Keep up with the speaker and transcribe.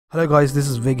Hello guys, this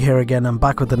is Vig here again. I'm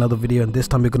back with another video, and this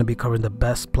time we're going to be covering the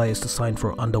best players to sign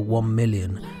for under 1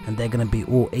 million, and they're going to be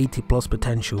all 80 plus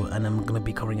potential, and I'm going to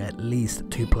be covering at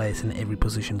least 2 players in every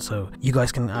position, so you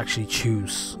guys can actually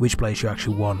choose which players you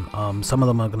actually want. Some of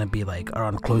them are going to be like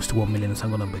around close to 1 million, and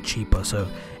some are going to be cheaper. So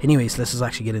anyways, let's just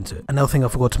actually get into it. Another thing I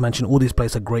forgot to mention, all these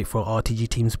players are great for RTG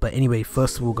teams, but anyway,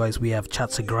 first of all guys, we have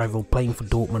Chatzigavriel playing for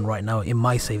Dortmund right now, in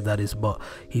my save that is, but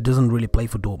he doesn't really play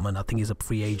for Dortmund. I think he's a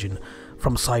free agent.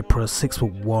 From Cyprus,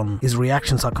 6'1". His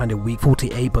reactions are kind of weak,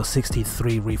 48 but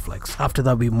 63 reflex. After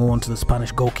that, we move on to the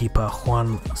Spanish goalkeeper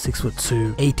Juan,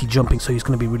 6'2", 80 jumping, so he's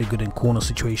going to be really good in corner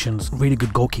situations, really good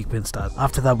goalkeeping stats.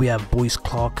 After that, we have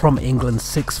Boyce-Clarke from England,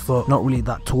 6 foot, not really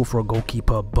that tall for a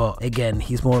goalkeeper, but again,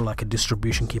 he's more like a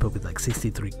distribution keeper with like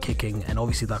 63 kicking, and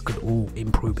obviously that could all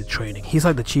improve with training. He's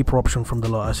like the cheaper option from the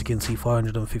lot, as you can see,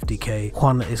 550k.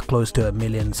 Juan is close to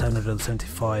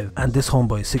 1,775,000, and this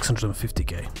homeboy is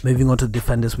 650k. Moving on to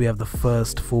defenders, we have the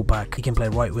first fullback. He can play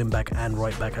right wing back and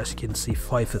right back, as you can see,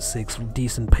 5'6",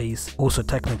 decent pace, also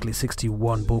technically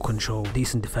 61 ball control,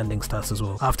 decent defending stats as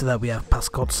well. After that, we have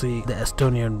Paskotsi, the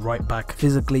Estonian right back.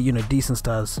 Physically, you know, decent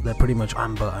stats, they're pretty much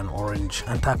amber and orange,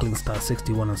 and tackling stats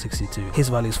 61 and 62. His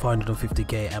value is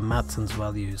 550k, and Matheson's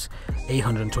value is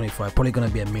 825, probably gonna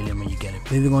be 1 million when you get it.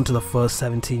 Moving on to the first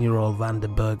 17-year-old Van de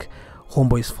Berg.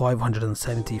 Homeboy's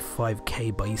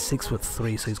 575k, but he's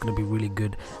 6'3", so he's going to be really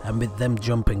good, and with them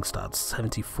jumping stats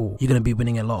 74, you're going to be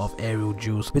winning a lot of aerial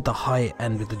duels. With the height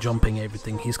and with the jumping,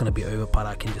 everything, he's going to be overpowered,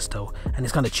 I can just tell, and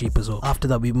it's kind of cheap as well. After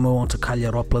that, we move on to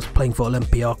Kalogeropoulos playing for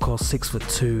Olympiacos,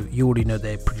 6'2". You already know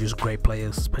they produce great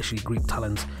players, especially Greek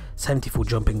talents. 74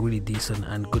 jumping, really decent,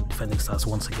 and good defending stats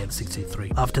once again,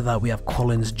 63. After that, we have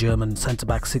Collins, German centre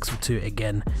back, 6'2".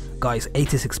 again, guys,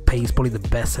 86 pace, probably the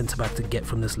best centre back to get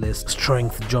from this list.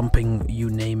 Strength, jumping,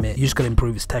 you name it, you just gotta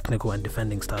improve his technical and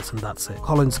defending stats, and that's it.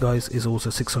 Collins, guys, is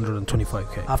also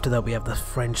 625k. After that, we have the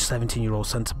French 17-year-old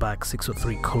centre back,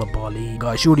 6'3", Coulibaly.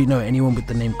 Guys, you already know anyone with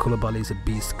the name Coulibaly is a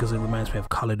beast, because it reminds me of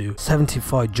Kalidou.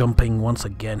 75 jumping, once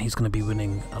again, he's gonna be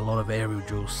winning a lot of aerial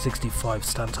duels, 65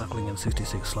 stand tackling and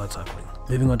 66 slide tackling.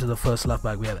 Moving on to the first left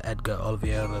back, we have Edgar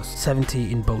Olivares,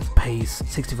 70 in both pace,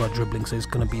 65 dribbling, so he's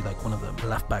going to be like one of the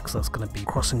left backs that's going to be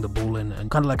crossing the ball in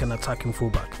and kind of like an attacking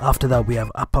fullback. After that, we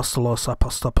have Apostolos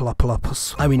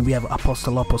Apostolopoulos. We have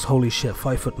Apostolopoulos, holy shit,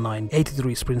 5'9",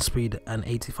 83 sprint speed and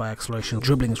 85 acceleration.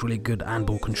 Dribbling is really good and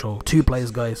ball control. 2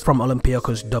 players, guys, from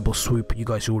Olympiacos, double swoop, you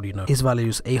guys already know. His value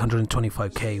is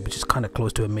 825k, which is kind of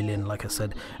close to 1 million, like I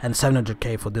said, and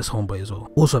 700k for this homeboy as well.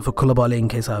 Also for Coulibaly, in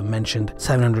case I have mentioned,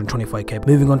 725k.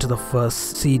 Moving on to the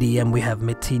first CDM, we have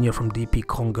Metinho from DP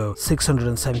Congo,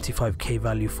 675k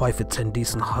value, 5'10",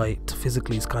 decent height,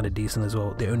 physically is kind of decent as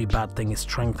well. The only bad thing is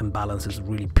strength and balance is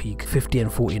really peak, 50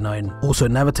 and 49. Also,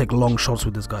 never take long shots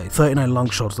with this guy, 39 long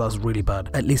shots, that's really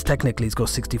bad. At least technically he's got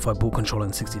 65 ball control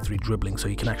and 63 dribbling, so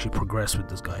you can actually progress with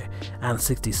this guy, and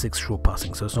 66 short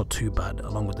passing, so it's not too bad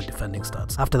along with the defending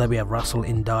stats. After that, we have Rassoul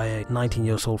Ndiaye, 19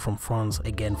 years old from France,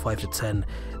 again 5'10",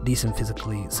 decent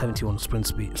physically, 71 sprint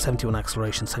speed, 71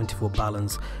 acceleration, 74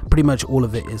 balance. Pretty much all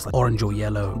of it is like orange or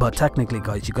yellow, but technically,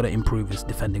 guys, you got to improve his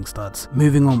defending stats.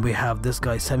 Moving on, we have this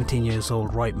guy, 17 years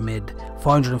old, right mid,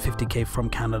 550k from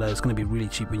Canada. It's going to be really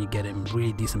cheap when you get him,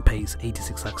 really decent pace,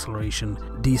 86 acceleration,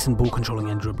 decent ball controlling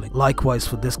and dribbling. Likewise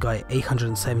for this guy,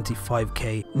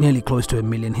 875k, nearly close to 1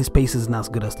 million. His pace isn't as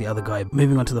good as the other guy.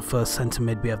 Moving on to the first centre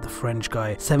mid, we have the French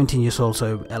guy, 17 years old,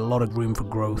 so a lot of room for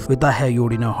growth. With that hair, you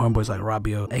already know homeboys like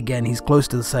Rabiot. Again, he's close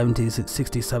to the 70s, it's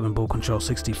 67 ball control,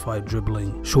 65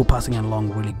 dribbling, short passing and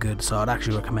long, really good, so I'd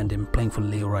actually recommend him playing for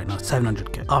Lille right now,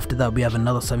 700k. After that, we have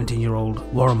another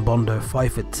 17-year-old Warren Bondo,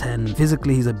 5'10".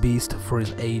 Physically, he's a beast for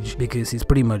his age because he's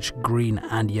pretty much green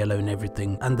and yellow and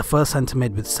everything, and the first centre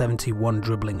mid with 71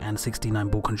 dribbling and 69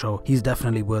 ball control, he's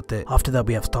definitely worth it. After that,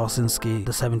 we have Starzyński,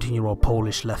 the 17-year-old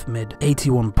Polish left mid,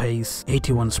 81 pace,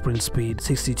 81 sprint speed,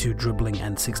 62 dribbling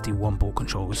and 61 ball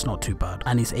control. It's not too bad,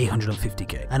 and he's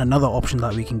 850k. And another option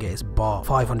that we can get is Baah,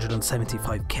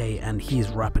 575k, and he is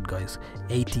rapid, guys,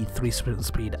 83 sprint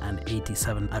speed and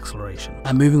 87 acceleration.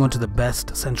 And moving on to the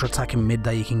best central attacking mid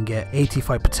that you can get,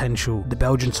 85 potential, the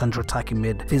Belgian central attacking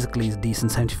mid, physically is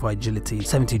decent, 75 agility,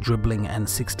 70 dribbling and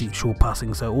 60 short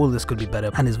passing, so all this could be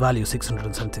better, and his value is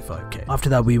 675k. After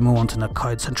that, we move on to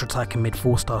Nakai, central attacking mid,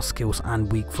 4-star skills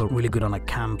and weak foot, really good on a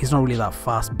cam. He's not really that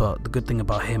fast, but the good thing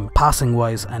about him, passing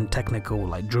wise and technical,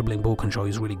 like dribbling, ball control,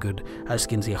 he's really good, as you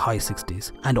can see, high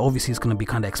 60s, and obviously he's going to be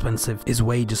kind of expensive. His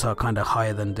wages are kind of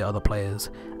higher than the other players,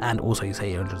 and also he's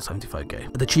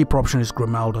 875k. The cheaper option is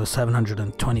Grimaldo,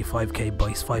 725k, but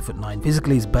he's 5'9".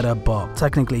 Physically he's better, but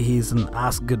technically he isn't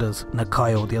as good as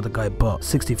Nakai or the other guy, but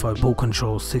 65 ball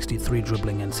control, 63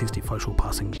 dribbling and 65 short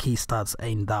passing. Key stats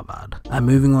ain't that bad. And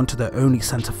moving on to the only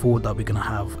centre forward that we're gonna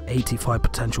have, 85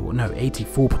 potential, no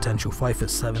 84 potential,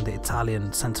 5'7", the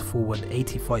Italian centre forward,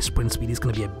 85 sprint speed. He's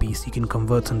gonna be a beast. You can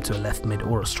convert him to a left mid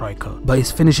or a striker, but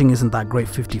his finishing isn't that great,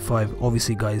 55.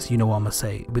 Obviously guys, you know what I'm gonna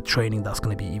say, with training that's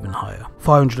gonna be even higher.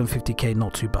 550k,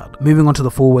 not too bad. Moving on to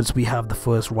the forwards, we have the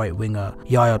first right winger,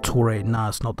 Yaya Toure. Nah,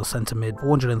 it's not the centre mid.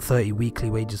 430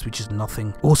 weekly wages, which is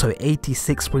nothing. Also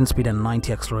 86 sprint speed and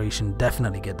 90 acceleration.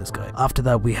 Definitely get this guy. After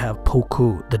that we have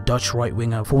Poku, the Dutch right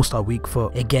winger, 4-star weak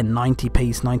foot. Again, 90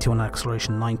 pace, 91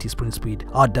 acceleration, 90 sprint speed.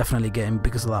 I'd definitely get him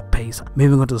because of that pace.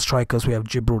 Moving on to the strikers, we have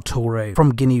Djibril Toure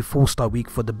from Guinea, 4-star weak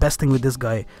foot. The best thing with this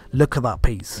guy, look at that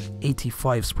pace.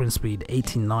 85 sprint speed,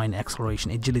 89 acceleration,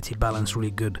 agility, balance,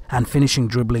 really good. And finishing,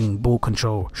 dribbling, ball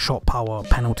control, shot power,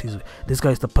 penalties. This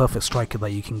guy is the perfect striker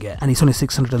that you can get. And he's only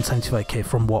 675k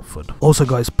from Watford. Also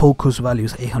guys, Poku's value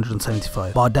is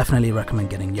 875, but I definitely recommend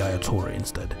getting Yaya Toure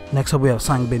instead. Next up we have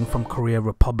Sangbin from Korea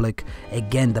Republic.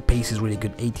 Again, the pace is really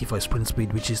good, 85 sprint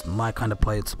speed, which is my kind of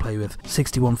player to play with.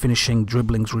 61 finishing,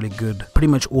 dribbling's really good. Pretty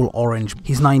much all orange.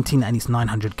 He's 19 and he's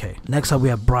 900k. Next up we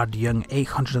have Brad Young,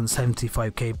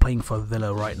 875k, playing for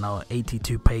Villa right now.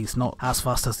 82 pace, not as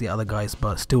fast as the other guys,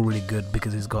 but still really good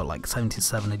because he's got like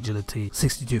 77 agility,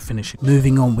 62 finishing.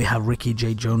 Moving on, we have Ricky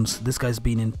J. Jones. This guy's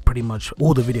been in pretty much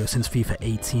all the videos since FIFA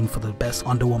 18 for the best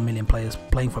under 1 million players,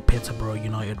 playing for Peterborough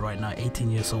United right now. 18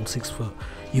 years old, 6 foot.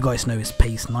 You guys know his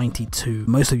pace, 92.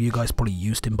 Most of you guys probably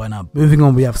used him by now. Moving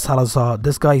on, we have Salazar.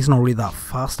 This guy is not really that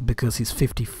fast because he's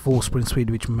 54 sprint speed,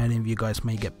 which many of you guys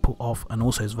may get put off, and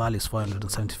also his value is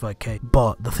 575k.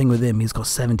 But the thing with him, he's got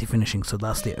 70 finishing, so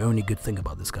that's the only good thing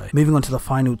about this guy. Moving on to the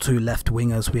final two left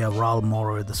wingers, we have Raúl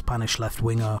Moro, the Spanish left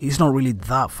winger. He's not really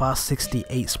that fast,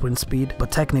 68 sprint speed, but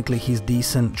technically he's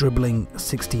decent. Dribbling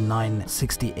 69,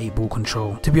 68 ball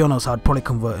control. To be honest, I'd probably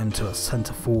convert him to a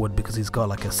centre forward because he's got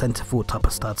like a centre forward type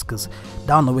of stats, because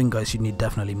down the wing guys you need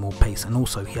definitely more pace, and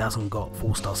also he hasn't got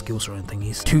 4-star skills or anything.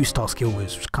 He's 2-star skill,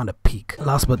 which is kind of peak.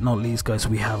 Last but not least guys,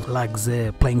 we have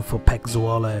Lagsir playing for PEC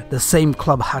Zwolle, the same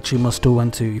club Hachi still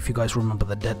went to, if you guys remember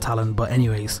the dead talent. But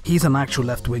anyways, he's an actual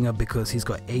left winger because he's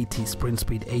got 80 sprint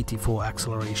speed, 84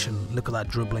 acceleration, look at that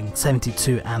dribbling,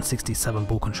 72 and 67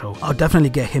 ball control. I'll definitely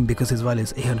get him because his value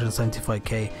is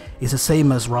 875k. It's the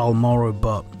same as Raúl Moro,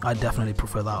 but I definitely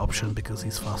prefer that option because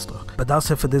he's faster. But that's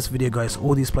it for this video guys.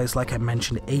 All these players, like I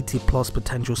mentioned, 80 plus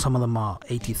potential, some of them are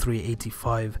 83,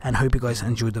 85, and hope you guys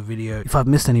enjoyed the video. If I've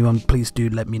missed anyone, please do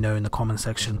let me know in the comment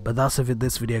section. But that's it for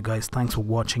this video guys. Thanks for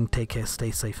watching, take care,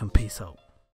 stay safe and peace out.